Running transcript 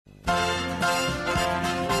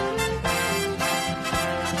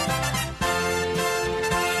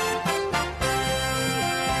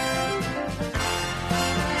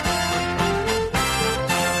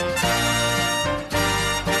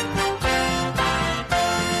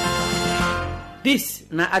This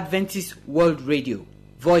na Adventist World Radio,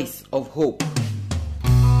 Voice of Hope.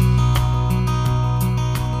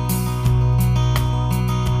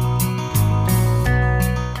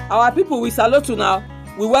 Our people, we salute you now.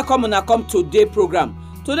 We welcome una come today program.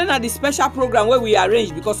 Today na the special program where we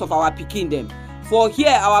arrange because of our pikin dem. For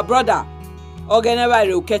here, our brother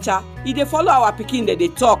Ogeneware Okecha, he dey follow our pikin dem dey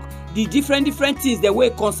talk the different things the way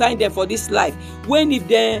concern them for this life. When if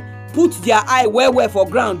they put their eye well for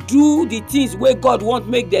ground, do the things wey God want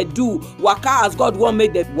make them do, waka as God want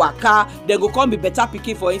make them waka, they go come be better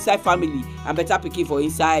pikin for inside family and better pikin for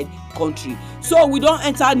inside country. So we don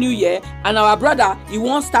enter new year, and our brother he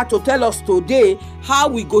wan start to tell us today how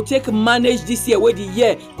we go take manage this year, wey the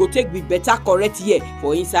year go take be better correct year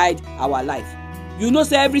for inside our life. You know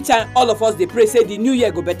say every time all of us dey pray say the new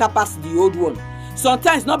year go better pass the old one.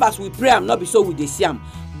 Sometimes not as we pray am, not be so we dey see am.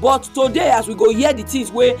 But today, as we go hear the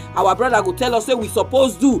things wey our brother go tell us say we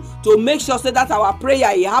suppose do to make sure say that our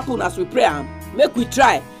prayer e happen as we pray am, make we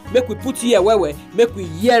try, make we put ear well, make we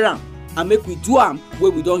hear am and make we do am wey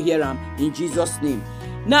we don hear am in Jesus name.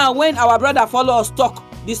 Now, when our brother follow us talk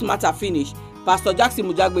this matter finish, Pastor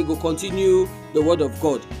Jackson Mujagbe go continue the word of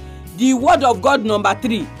God. The word of God number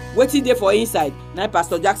 3, wetin dey for inside, na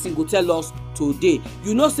Pastor Jackson go tell us today.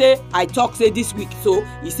 You know say I talk say this week, so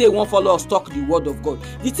he say he wan follow us talk the word of God,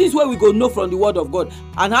 the things wey we go know from the word of God,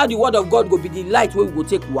 and how the word of God go be the light wey we go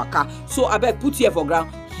take waka. So abeg put ear for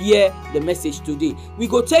ground, hear the message today. We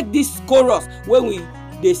go take this chorus when we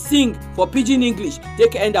dey sing for pidgin English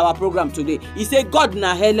take end our program today. He say God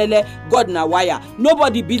na helele, God na wire,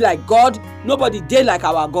 nobody be like God, nobody dey like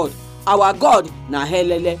our God na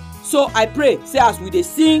helele. So I pray say as we dey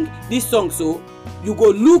sing this song, so you go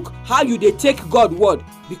look how you dey take God word,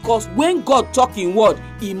 because when God talk in word,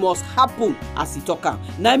 e must happen as he talk am.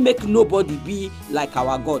 Now make nobody be like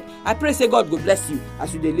our God. I pray say God go bless you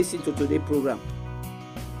as you dey listen to today's program.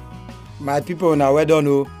 My people, now well done.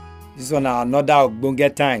 Oh, this one na another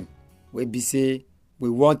ogbonge time wey be say we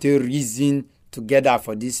want a reason together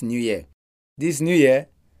for this new year. This new year,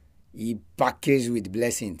 e package with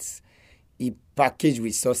blessings, e package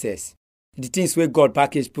with success. The things wey God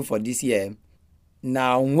package put for this year.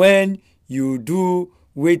 Now, when you do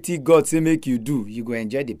wetin God say make you do, you go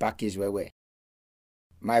enjoy the package well.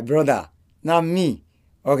 My brother, now me,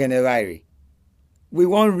 Ogeneware, we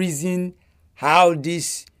want reason how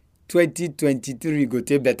this 2023 go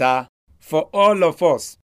take better for all of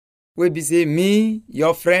us. We be say me,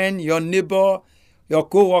 your friend, your neighbor, your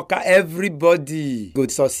co-worker, everybody go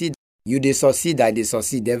succeed. You dey succeed, I dey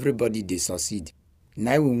succeed, everybody dey succeed.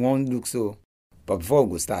 Now we want look so. But before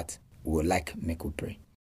we go start, we would like make we pray.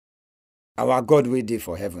 Our God wey dey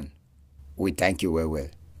for heaven, we thank you well.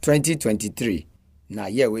 2023, na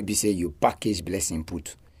year we be say you package blessing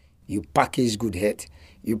put, you package good health,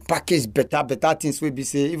 you package better things we be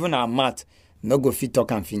say even our mouth no go fit talk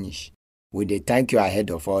and finish. We dey thank you ahead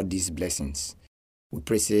of all these blessings. We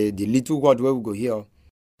pray say the little word wey we go hear,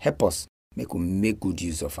 help us make we make good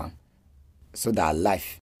use of am, so that our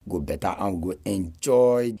life go better and we go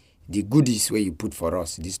enjoy the goodies where you put for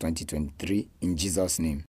us this 2023 in Jesus'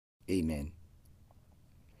 name. Amen.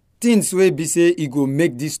 Things wey be say e go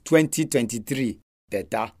make this 2023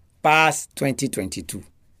 better pass 2022.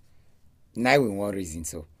 Now we want reason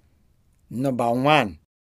so. Number 1,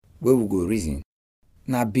 where we go reason.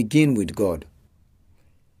 Now begin with God.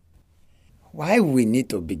 Why we need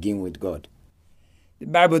to begin with God? The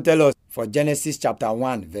Bible tells us for Genesis chapter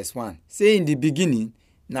 1 verse 1. Say in the beginning,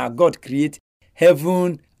 now God create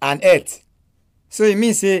heaven and earth. So it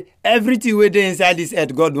means say everything wey dey inside this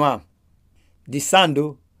earth God want. The sand,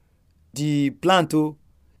 the plant,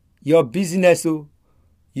 your business,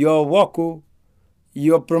 your work,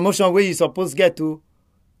 your promotion where you suppose get to,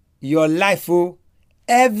 your life,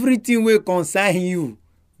 everything wey concern you,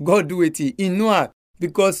 God do it. He know,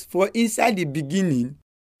 because for inside the beginning,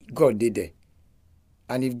 God did there.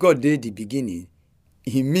 And if God did the beginning,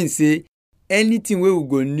 he means say anything we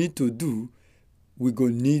go need to do, we go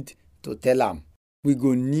need to tell him. We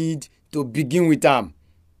go need to begin with him.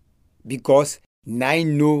 Because now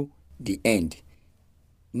know the end.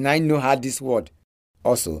 Now know how this word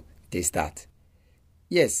also they start.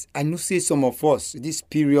 Yes, I know say some of us, this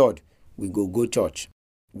period, we go church.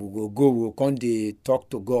 We'll come they talk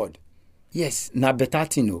to God. Yes, na better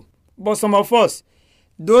thing. But some of us,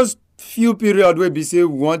 those few period where we say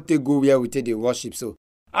we want to go where we take the worship. So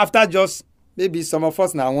after just maybe some of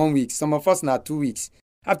us now 1 week, some of us now 2 weeks.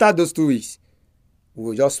 After those 2 weeks,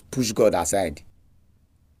 we'll just push God aside.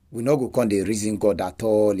 We not go come the reason God at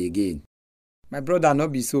all again. My brother,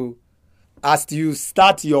 not be so. As you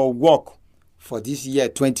start your work for this year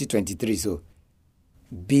 2023, so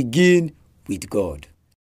begin with God.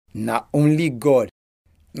 Na only God.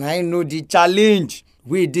 Na I know the challenge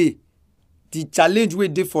wey dey. The challenge wey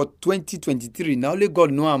dey for 2023. Na only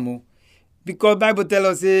God know am o. Because Bible tell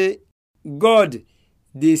us say God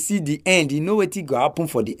dey see the end. He know wetin go happen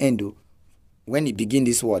for the end o. When he begin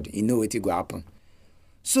this word, he know wetin go happen.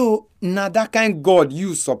 So na that kind God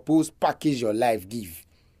you suppose package your life give.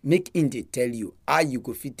 Make him dey tell you how you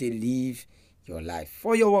go fit to live your life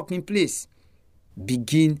for your working place.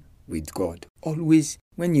 Begin with God. Always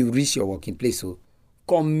when you reach your working place, so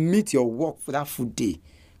commit your work for that full day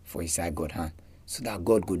for inside God's hand, so that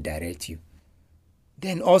God go direct you.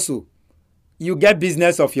 Then also, you get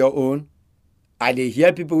business of your own. I dey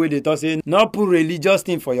hear people wey dey talk say, not put religious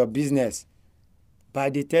thing for your business. But I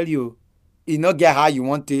dey tell you, e no get how you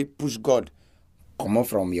want to push God comot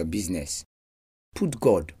from your business. Put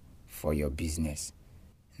God for your business.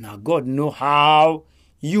 Now God know how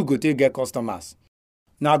you go to get customers.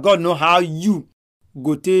 Now God know how you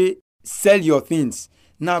go to sell your things.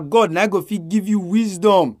 Now God now go fit give you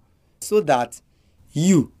wisdom so that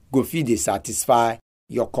you go fit dey satisfy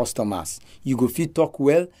your customers. You go fit talk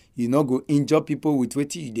well. You no go injure people with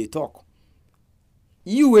wetin you dey talk.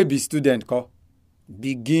 You will be student,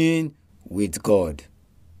 begin with God.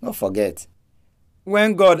 Don't forget.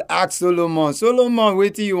 When God asked Solomon,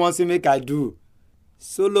 wetin you want to make I do?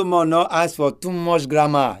 Solomon no ask for too much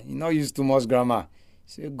grammar. He no use too much grammar.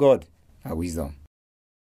 Say, God, na wisdom.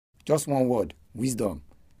 Just one word, wisdom.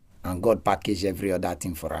 And God package every other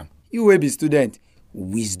thing for him. You will be student,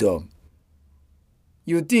 wisdom.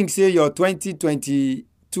 You think say your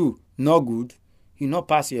 2022 no good, you no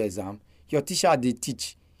pass your exam, your teacher dey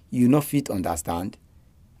teach, you no fit understand.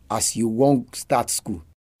 As you won't start school,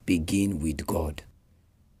 begin with God.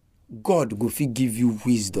 God go fit give you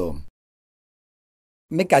wisdom.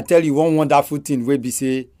 Make I tell you one wonderful thing wey be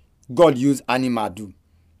say God use animal do.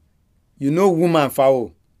 You know woman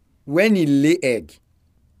fowl, when he lay egg,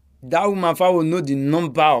 that woman fowl know the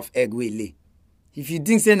number of egg wey lay. If you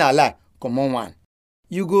think say na lie, come on one.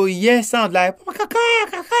 You go hear sound like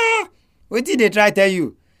kaka. Wetin dey try tell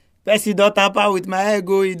you? Person don tamper with my egg,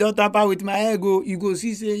 he don tamper with my egg. You go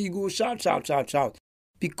see say he go shout.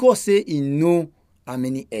 Because say he know how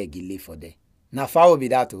many egg he lay for there. Na fowl be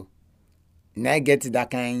that o. Na get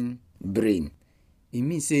that kind brain. It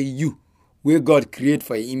means say you, wey God create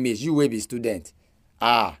for your image, you wey be student.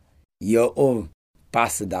 Your own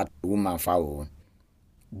pass that woman fowl.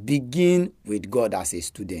 Begin with God as a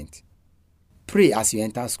student. Pray as you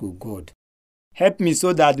enter school. God, help me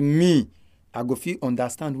so that I go fit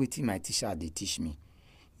understand wetin my teacher dey teach me.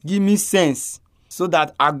 Give me sense so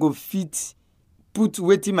that I go fit put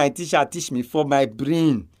wetin my teacher teach me for my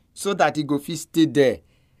brain, so that it go fit stay there.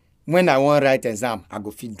 When I wan write exam, I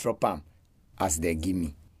go fit drop am as they give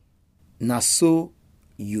me. Na so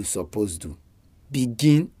you suppose do.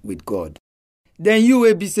 Begin with God. Then you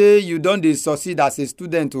will be say you don dey succeed as a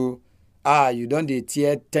student o. You don dey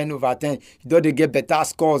tier 10/10. You don dey get better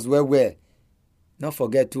scores well. Not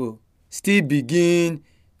forget to still begin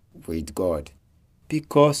with God.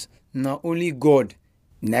 Because na only God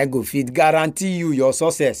na go fit guarantee you your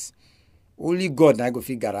success. Only God na go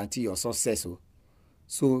fit guarantee your success.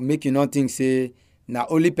 So make you not think say na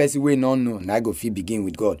only person wey no know na go fit begin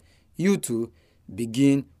with God. You too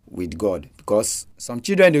begin with God. Because some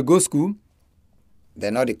children dey go school,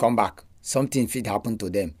 they no dey come back. Something fit happen to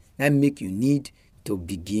them. That make you need to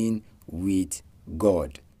begin with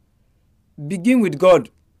God. Begin with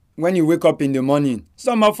God when you wake up in the morning.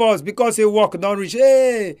 Some of us, because say work don't reach,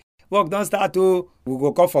 work don't start to, we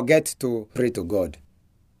go come forget to pray to God.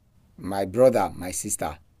 My brother, my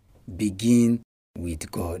sister, begin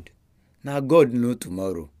with God. Now God know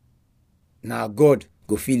tomorrow. Now God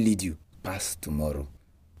go fit lead you past tomorrow.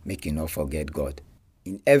 Make you not forget God.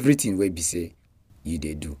 In everything we be say, you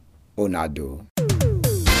dey do. Una do.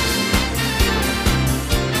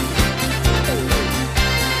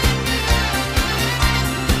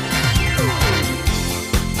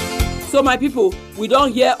 So my people, we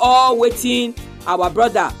don hear all wetin our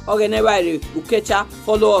brother Ogeneware Ukecha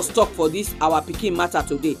follow us talk for this our pikin matter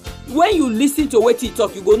today. When you listen to wetin he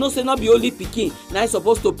talk, you go know say not be only pikin na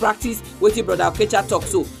supposed to practice wetin brother Ukecha talk.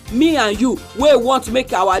 So me and you, we want to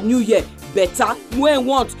make our new year better. We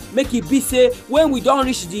want make it be say when we don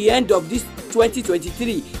reach the end of this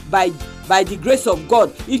 2023 by the grace of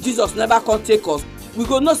God, if Jesus never come take us, we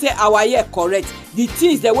go know say our year correct. The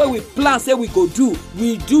things the way we plan say we go do,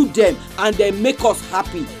 we do them and they make us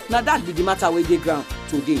happy. Now that be the matter wey dey ground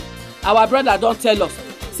today. Our brother don tell us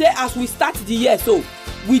say as we start the year, so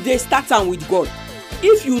we dey start am with God.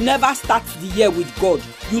 If you never start the year with God,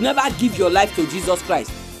 you never give your life to Jesus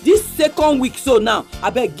Christ, this second week so now,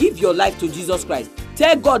 abeg give your life to Jesus Christ.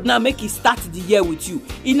 Tell God now make he start the year with you.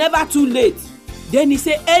 E never too late. Then he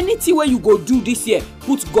say anything wey you go do this year,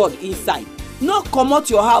 put God inside. No comot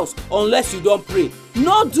your house unless you don pray.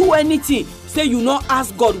 No do anything say you no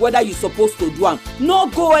ask God whether you suppose to do am. No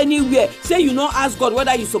go anywhere say you no ask God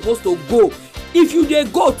whether you suppose to go. If you dey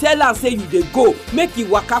go, tell am say you dey go. Make e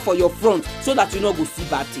waka for your front so that you no go see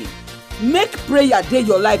bad thing. Make prayer dey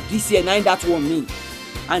your life this year, na that one mean.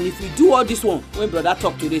 And if we do all this one when brother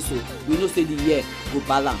talk today, so we know say the year go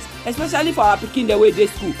balance. Especially for our pikin dem wey dey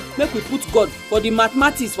school, make we put God for the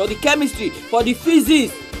mathematics, for the chemistry, for the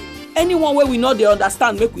physics. Anyone wey we no dey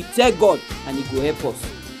understand, make we tell God and he go help us.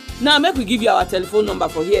 Now make we give you our telephone number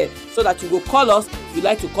for here so that you go call us if you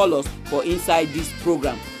like to call us for inside this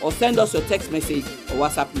program, or send us your text message or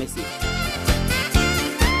WhatsApp message.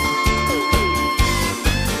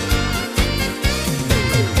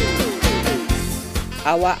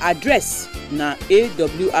 Our address na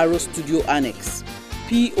AWR Studio Annex,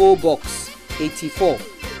 P.O. Box 84,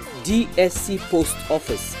 DSC Post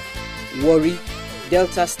Office, Warri,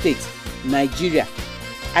 Delta State, Nigeria.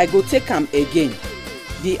 I go take am again.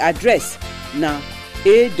 The address na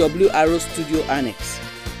AWR Studio Annex,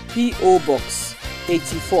 P.O. Box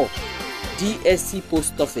 84, DSC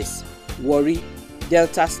Post Office, Warri,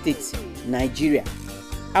 Delta State, Nigeria.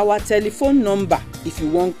 Our telephone number if you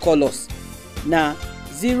wan call us na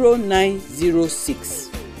 0906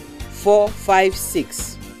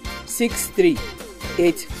 456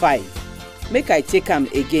 6385. Make I take am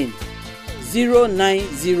again.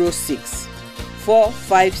 0906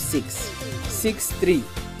 456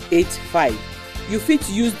 6385. You fit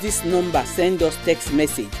use this number send us text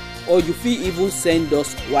message, or you fit even send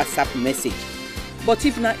us WhatsApp message. But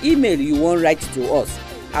if na email you wan write to us,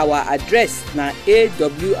 our address na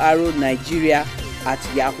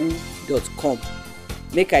awronigeria@yahoo.com.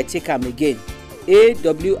 Make I take am again.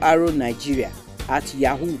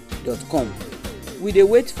 awronigeria@yahoo.com. We dey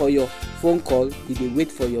wait for your phone call, we dey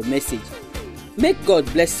wait for your message. Make God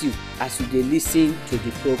bless you as you dey listen to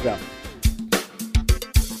the program.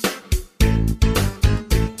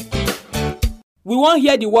 We wan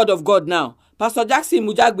hear the word of God now. Pastor Jackson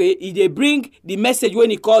Mujagbe, he dey bring the message when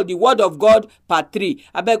he call the word of God part 3.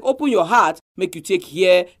 Abeg open your heart, make you take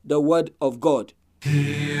hear the word of God.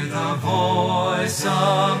 Hear the voice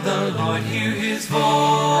of the Lord, hear his voice.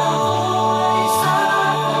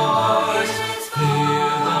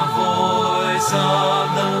 Hear the voice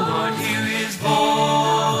of the Lord, hear his voice.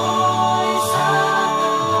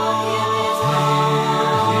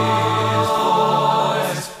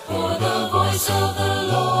 For the voice of the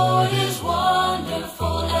Lord is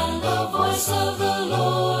wonderful, and the voice of the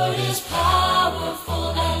Lord is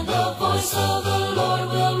powerful, and the voice of the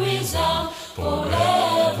Lord will resound forevermore.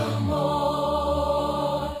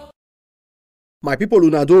 My people,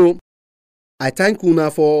 una do. I thank una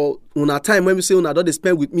for una time when we say una don dey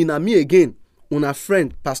spend with me. Na me again, una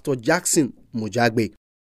friend Pastor Jackson Mujagbe.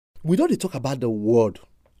 We don dey talk about the word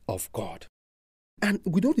of God, and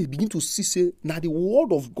we don dey begin to see say na the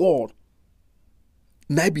word of God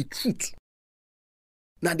na be truth.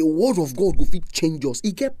 Na the word of God go fit change us.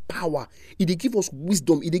 E get power. E dey give us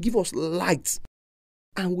wisdom. E dey give us light.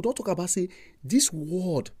 And we don talk about say this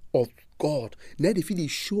word of God na dey fit dey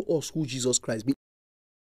show us who Jesus Christ be.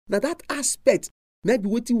 Now that aspect na be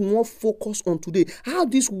wetin we wan focus on today. How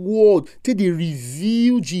this word take dey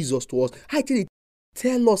reveal Jesus to us. How it take dey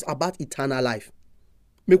tell us about eternal life.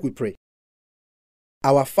 Make we pray.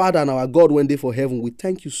 Our Father and our God when dey for heaven, we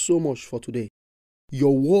thank you so much for today.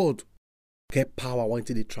 Your word get power when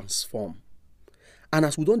they transform. And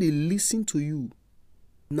as we don dey listen to you,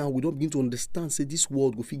 now we don begin to understand say this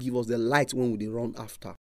word go fit give us the light when we dey run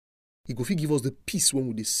after. It go fit give us the peace when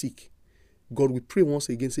we dey seek. God, we pray once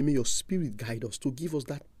again, say may your spirit guide us to give us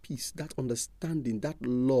that peace, that understanding, that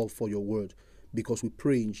love for your word, because we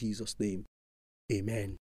pray in Jesus' name.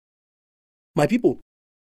 Amen. My people,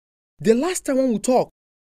 the last time when we talk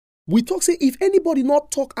say if anybody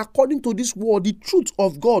not talk according to this word, the truth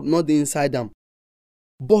of God not the inside them.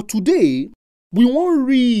 But today, we want to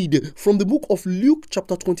read from the book of Luke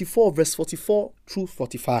chapter 24, verse 44 through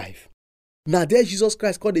 45. Now there Jesus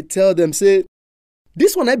Christ called they tell them, say,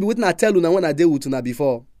 this one I be waiting I tell you now when I deal with you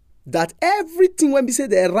before, that everything when we say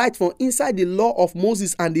they write from inside the law of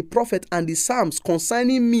Moses and the prophet and the Psalms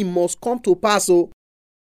concerning me must come to pass. So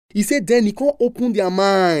he said then he can't open their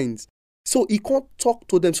minds. So he can't talk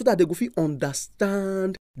to them so that they go fit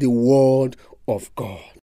understand the word of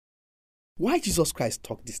God. Why Jesus Christ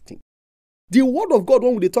talk this thing? The word of God,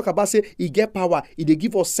 when they talk about, say, he get power, he they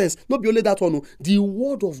give us sense. Not be only that one. No. The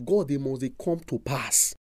word of God, they must come to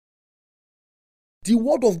pass. The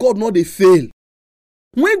word of God not dey fail.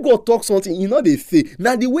 When God talk something, he not dey fail.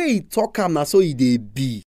 Now the way he talk am, na so he dey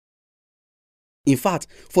be. In fact,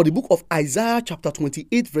 for the book of Isaiah chapter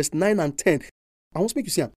 28 verse 9 and 10, I want to make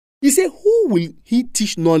you see am. He said, who will he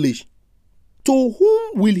teach knowledge? To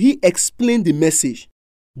whom will he explain the message?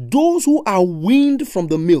 Those who are weaned from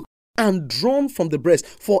the milk and drawn from the breast.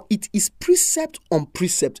 For it is precept on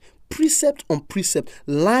precept, precept on precept,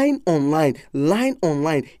 line on line, line on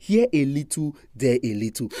line, here a little, there a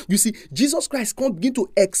little. You see, Jesus Christ can't begin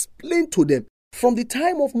to explain to them from the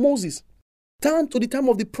time of Moses, down to the time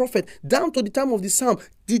of the prophet, down to the time of the psalm,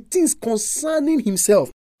 the things concerning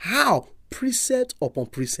himself. How? Precept upon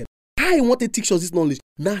precept. How he want to teach us this knowledge?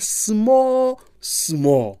 Now small,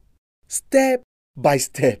 step by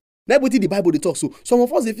step. Now what the Bible they talk so. Some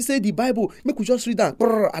of us, if you say the Bible, make we just read that.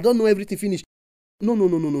 I don't know everything finish.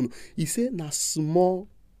 No. He said now small.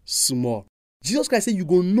 Jesus Christ said you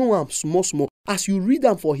go know am small. As you read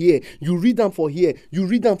them for here, you read them for here, you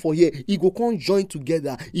read them for here, it go come join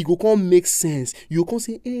together, it go come make sense. You come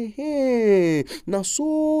say, hey. Now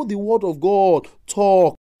so the word of God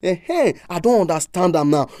talk. I don't understand them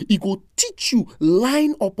now. He go teach you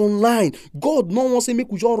line upon line. God no one say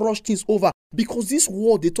make we just rush things over, because this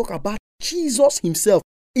word they talk about Jesus himself.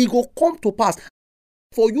 He go come to pass.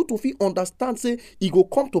 For you to feel understand, say he go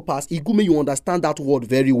come to pass, it go make you understand that word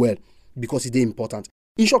very well, because it is important.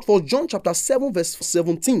 In short, for John chapter 7 verse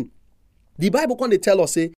 17, the Bible can tell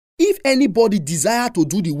us, say, if anybody desire to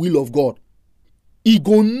do the will of God, he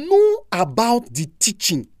go know about the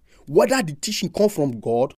teaching, whether the teaching come from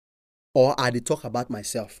God or I they talk about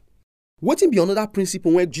myself. What be another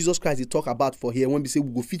principle when Jesus Christ they talk about for here, when we say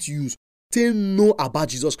we go fit use to know about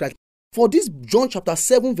Jesus Christ. For this John chapter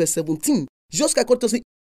 7 verse 17, Jesus Christ tell say,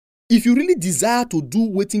 if you really desire to do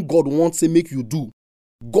what God wants to make you do,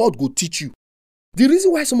 God go teach you. The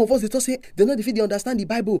reason why some of us they talk say they not they understand the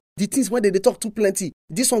Bible, the things when they talk too plenty.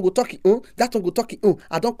 This one go talk it, that one go talk it.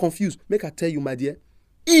 I don't confuse. Make I tell you, my dear.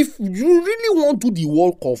 If you really want to do the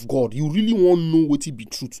work of God, you really want to know what it be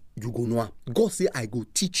truth, you go know. God say, I go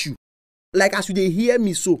teach you. Like as you they hear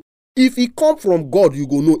me so. If it come from God, you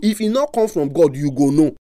go know. If it not come from God, you go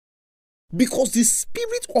know. Because the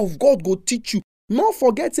Spirit of God go teach you. Not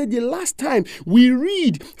forget, say the last time we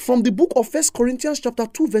read from the book of 1 Corinthians chapter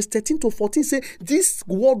 2 verse 13 to 14, say this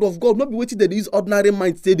word of God, not be waiting that these ordinary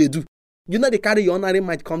minds say they do. You know they carry your ordinary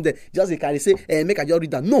mind come there. Just they carry say, make I just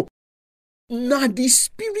read that. No. Now the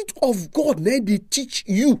Spirit of God, they teach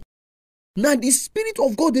you. Now the Spirit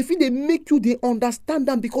of God, they feel they make you, they understand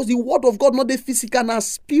them, because the word of God not the physical, not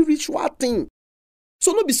spiritual thing.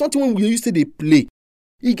 So not be something when we used to they play.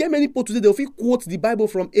 You get many people today, they'll feel quote the Bible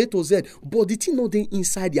from A to Z, but the thing not they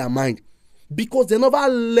inside their mind, because they never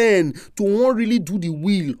learn to want really do the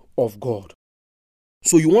will of God.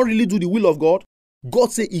 So you want really do the will of God?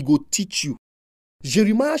 God say he go teach you.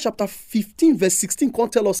 Jeremiah chapter 15 verse 16 can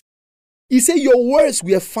tell us. He said, your words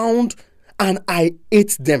were found and I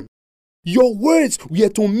ate them. Your words were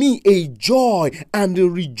to me a joy and the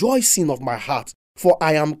rejoicing of my heart, for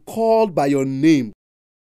I am called by your name.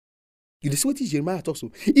 You see what Jeremiah talks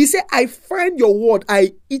to? He said, I find your word,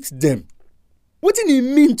 I eat them. What did he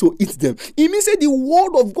mean to eat them? He means say the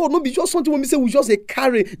word of God, not be just something when we say we just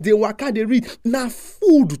carry, they waka, they read. Now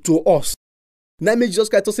food to us. Now make Jesus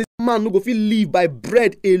Christ say, man no go fit live by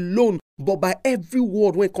bread alone, but by every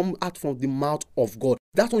word when it comes out from the mouth of God.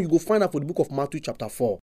 That's when you go find out for the book of Matthew chapter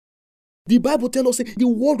 4. The Bible tells us the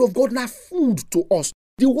word of God now food to us.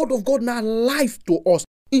 The word of God now life to us.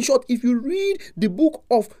 In short, if you read the book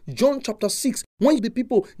of John chapter 6, when the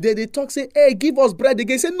people, they talk, say, hey, give us bread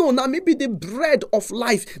again. Say, no, now maybe the bread of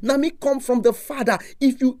life. Now me come from the Father.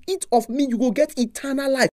 If you eat of me, you will get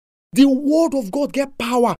eternal life. The word of God get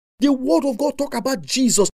power. The word of God talk about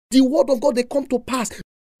Jesus. The word of God, they come to pass.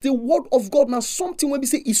 The word of God now something when we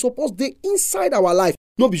say is supposed to be inside our life.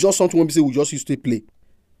 Not be just something when we say we just used to play.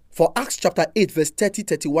 For Acts chapter 8, verse 30,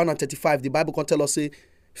 31, and 35, the Bible can tell us, say,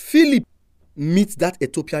 Philip meets that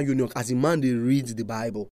Ethiopian eunuch as the man they read the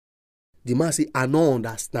Bible. The man say, I don't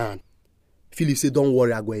understand. Philip say, don't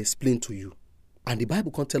worry, I go explain to you. And the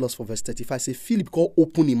Bible can tell us for verse 35, say, Philip can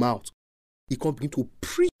open him out. He can begin to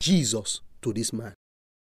preach Jesus to this man.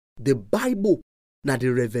 The Bible, now the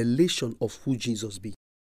revelation of who Jesus be.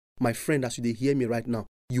 My friend, as you hear me right now,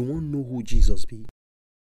 you won't know who Jesus be.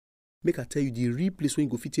 Make I tell you, the real place when you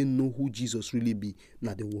go fit and know who Jesus really be,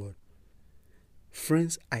 not the word.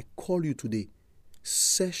 Friends, I call you today,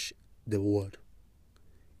 search the word.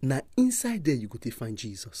 Now inside there, you go to find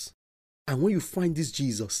Jesus. And when you find this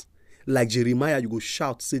Jesus, like Jeremiah, you go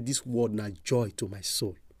shout, say this word now joy to my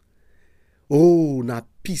soul. Oh, now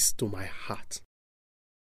peace to my heart.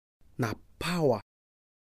 Now power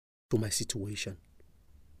to my situation.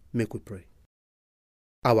 Make we pray.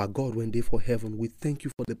 Our God, when they for heaven, we thank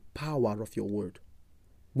you for the power of your word.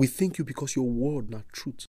 We thank you because your word not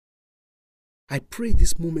truth. I pray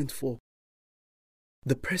this moment for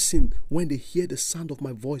the person when they hear the sound of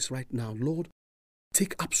my voice right now. Lord,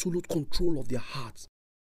 take absolute control of their hearts.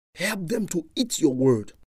 Help them to eat your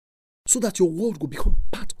word so that your word will become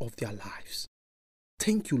part of their lives.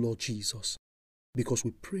 Thank you, Lord Jesus, because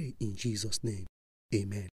we pray in Jesus' name.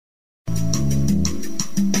 Amen.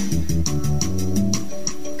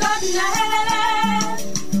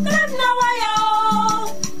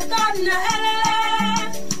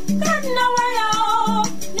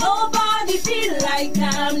 Nobody feel like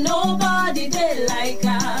I'm, nobody did like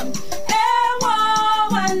I'm.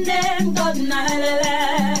 One name, God na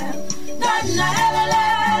helele, God na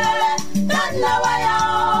helele, God na wayo,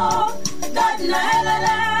 God na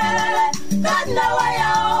helele, God na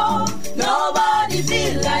wayo. Nobody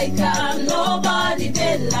feel like I'm, nobody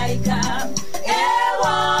did like I'm.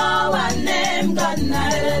 One name, God na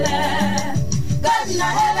helele, God na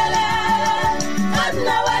helele, God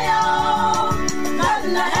na wayo, God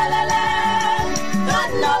na helele,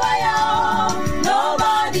 God na wayo.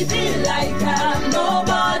 Nobody feel like I'm,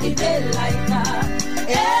 nobody did like I'm.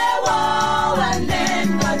 One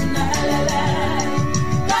name, God na helele,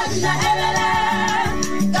 God na helele,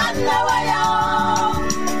 God na wayo,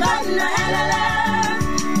 God na helele,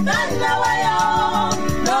 God na wayo.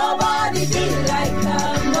 Nobody feel like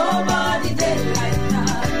I'm, nobody did like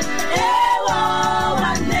I'm.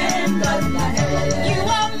 One name, God na helele. You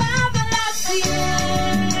are marvelous, yeah.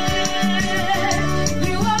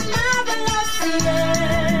 You are marvelous, yeah.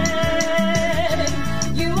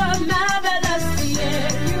 You are marvelous, yeah.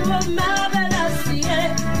 You are marvelous, yeah.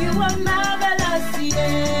 You are marvelous,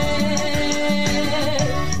 yeah.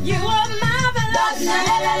 You are marvelous. God na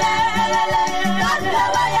helele, God na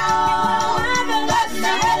wayo. God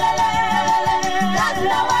na helele, God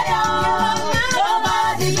na wayo.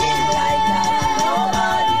 Nobody did like that,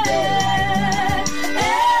 nobody did.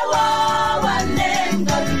 One name,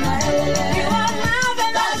 God na helele. You are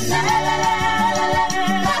marvelous. God na helele,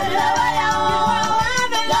 God na wayo.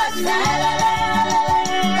 God na helele,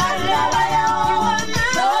 God na wayo.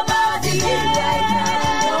 Nobody did like that,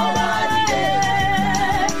 nobody did.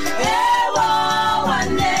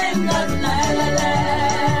 One name, God na helele.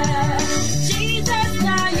 Jesus,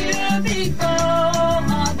 now you be God.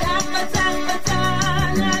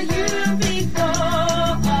 Now you be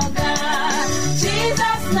God.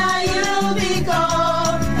 Jesus, now you be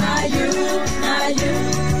God. Now you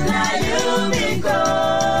be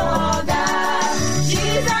God.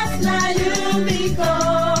 Jesus, now you be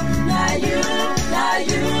God. Now you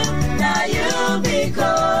be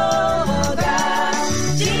God.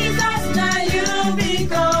 Jesus, now you be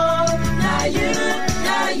God. Now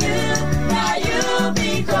you be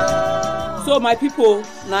God. So my people,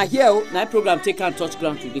 now here, now program take and touch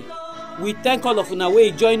ground today. We thank all of una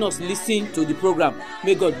wey join us listen to the program.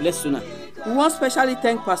 May God bless una. We want specially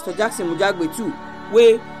thank Pastor Jackson Mujagbe too,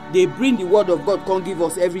 where they bring the word of God come give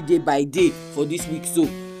us every day by day for this week. So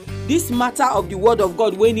this matter of the word of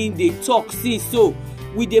God when in they talk, see, so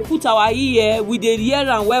we dey put our ear, we dey hear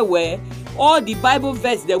and where all the Bible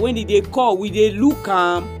verse that when they call, we dey look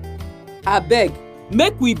abeg.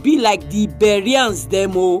 Make we be like the Bereans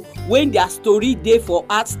demo when their story dey for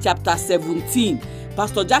Acts chapter 17.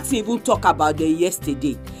 Pastor Jackson even talk about them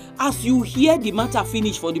yesterday. As you hear the matter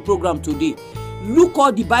finish for the program today, look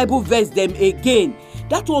all the Bible verse them again.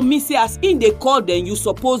 That one mean say as in they call them, you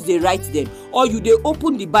suppose they write them, or you they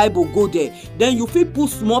open the Bible go there. Then you fit put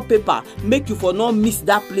small paper, make you for not miss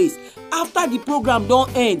that place. After the program don't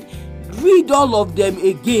end, read all of them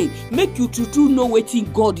again. Make you true know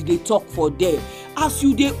wetin God they talk for there. As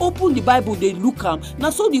you they open the Bible, they look am.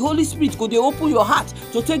 Now so the Holy Spirit go they open your heart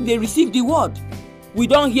to take they receive the word. We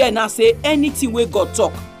don't hear now say anything where God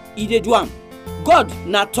talk, he dey do am. God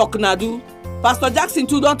na talk na do. Pastor Jackson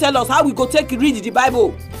too don't tell us how we go take read the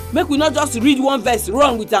Bible. Make we not just read one verse,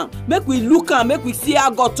 run with am. Make we look am, make we see how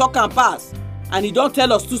God talk and pass. And he don't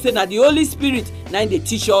tell us to say that the Holy Spirit now they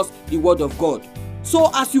teach us the word of God. So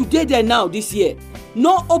as you did there now this year,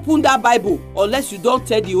 no open that Bible unless you don't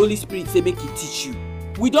tell the Holy Spirit say make it teach you.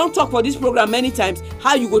 We don't talk for this program many times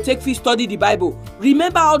how you go take free study the Bible.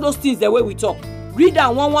 Remember all those things the way we talk. Read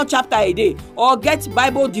am one chapter a day, or get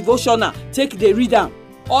Bible devotional, take the read am,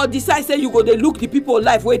 or decide say you go dey look the people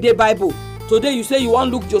life wey dey Bible. Today you say you wan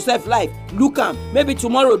look Joseph life, look am. Maybe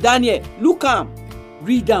tomorrow Daniel, look am.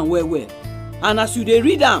 Read am well. And as you dey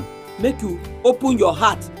read am, make you open your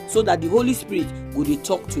heart so that the Holy Spirit go dey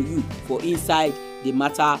talk to you for inside the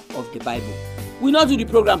matter of the Bible. we no do the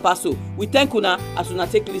program pass so. We thank una as una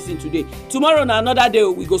take listen today. Tomorrow na another day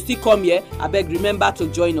we go still come here. Abeg remember to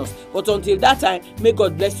join us. But until that time, may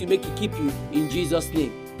God bless you, make He keep you in Jesus'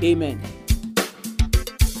 name. Amen.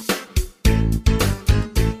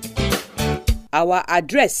 Our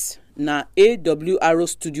address na AWR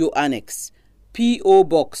Studio Annex, P.O.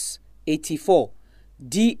 Box 84,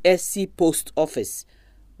 DSC Post Office,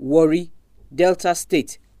 Warri, Delta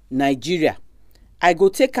State, Nigeria. I go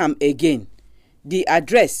take am again. The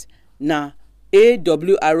address na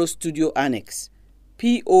AWR Studio Annex,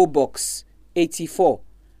 P.O. Box 84,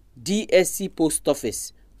 DSC Post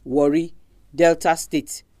Office, Warri, Delta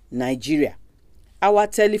State, Nigeria. Our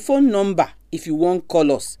telephone number, if you wan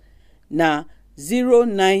call us, na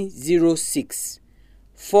 0906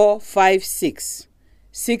 456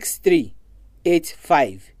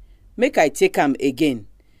 6385. Make I take am again.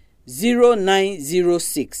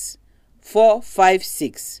 0906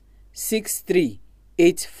 456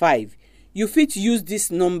 6385. You fit use this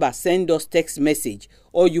number send us text message,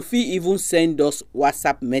 or you fit even send us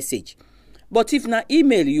WhatsApp message. But if na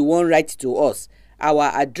email you wan write to us, our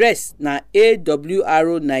address na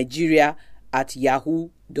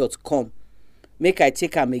awrnigeria@yahoo.com. Make I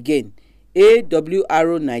take am again.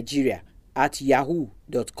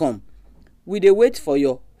 awrnigeria@yahoo.com. We dey wait for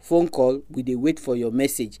your phone call. We dey wait for your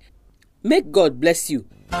message. Make God bless you.